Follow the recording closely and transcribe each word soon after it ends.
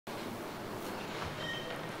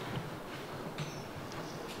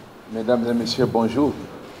Mesdames et messieurs, bonjour.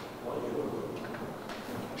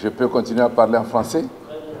 Je peux continuer à parler en français?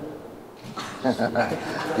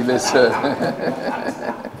 Il est seul.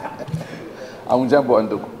 Hamjambo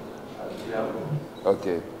ndugu.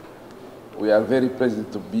 Okay. We are very pleased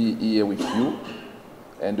to be here with you,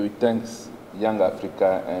 and we thank Young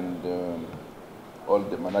Africa and all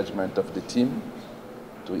the management of the team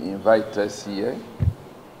to invite us here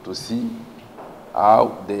to see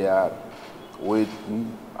how they are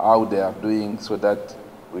waiting, how they are doing, so that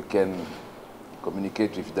we can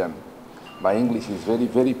communicate with them. My English is very,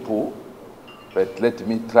 very poor, but let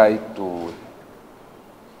me try to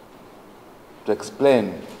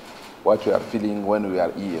explain what we are feeling when we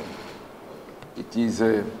are here. It is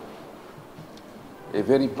a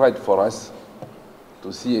very pride for us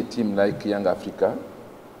to see a team like Young Africa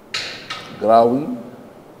growing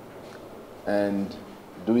and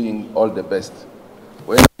doing all the best.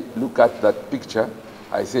 When I look at that picture,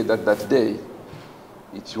 I say that that day,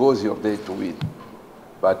 it was your day to win,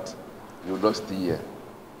 but you lost here.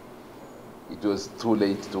 It was too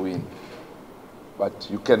late to win, but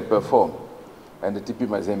you can perform, and the TP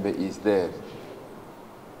Mazembe is there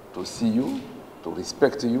to see you, to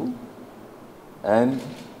respect you, and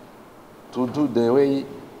to do the way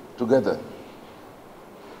together.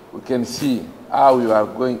 We can see how you are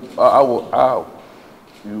going, how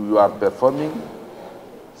you are performing,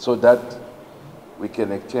 so that we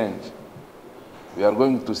can exchange. We are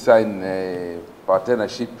going to sign a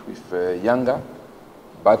partnership with Yanga,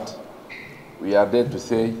 but we are there to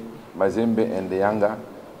say Mazembe and the Yanga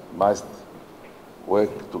must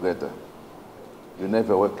work together. You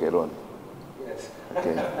never work alone. Yes.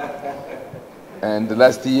 Okay. And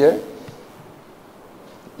last year,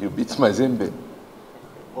 you beat Mazembe,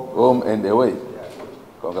 home and away.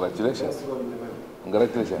 Congratulations.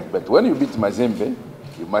 Congratulations. But when you beat Mazembe,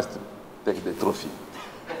 you must take the trophy.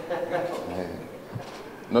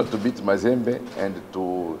 Not to beat Mazembe and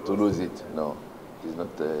to lose it. No, it's not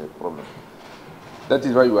a problem. That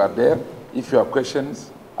is why you are there. If you have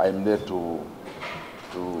questions, I am there to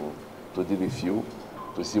deal with you,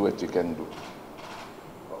 to see what you can do.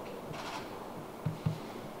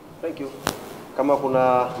 Thank you. Kama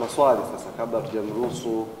kuna maswali sasa kabla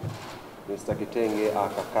tujamruhusu Mr. Kitenge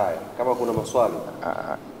akakae. Kama kuna maswali.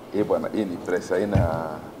 Bwana, hii ni press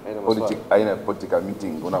haina political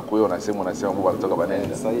meeting. Unakuwa unasema mambo kutoka banene.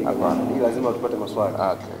 Hapana. Hii lazima tupate maswali.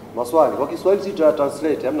 Okay. Maswali kwa Kiswahili sisi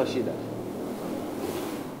translate, hamna shida.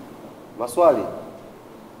 Maswali.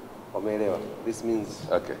 Wameelewa. This means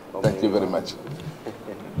okay. Thank you very much.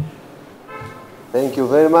 Thank you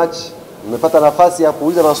very much. Mmepata nafasi ya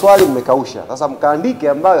kuuliza maswali, mmekausha. Sasa mkaandike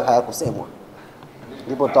ambayo hayakusemwa.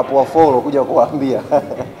 Ndipo tutapoa follow kuja kuwaambia.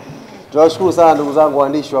 Tunashukuru sana ndugu zangu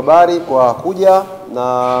waandishi wa habari kwa kuja,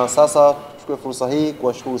 na sasa tuchukue fursa hii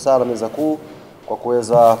kuwashukuru sana meza kuu kwa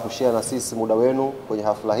kuweza kushare na sisi muda wenu kwenye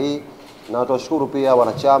hafla hii, na tunashukuru pia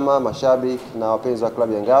wanachama, mashabiki na wapenzi wa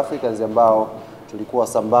klabu ya Young Africans ambao tulikuwa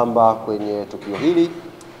sambamba kwenye tukio hili.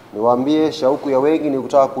 Niwaambie shauku ya wengi ni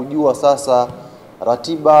kutaka kujua sasa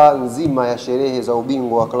ratiba nzima ya sherehe za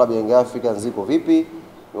ubingwa wa klabu ya Young Africans ziko vipi.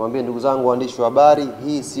 Niwaambie ndugu zangu waandishi wa habari,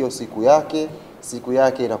 hii sio siku yake. Siku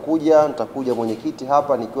yake inakuja. Nitakuja mwenyekiti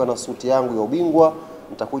hapa nikiwa na suti yangu ya ubingwa,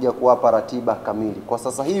 nitakuja kuwapa ratiba kamili. Kwa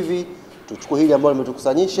sasa hivi tuchukue hili ambalo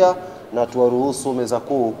limetukusanyisha na tuwaruhusu meza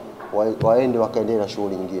kuu waende wakaendelea na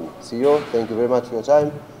shughuli nyingine. See you. Thank you very much for your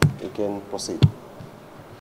time. You can proceed.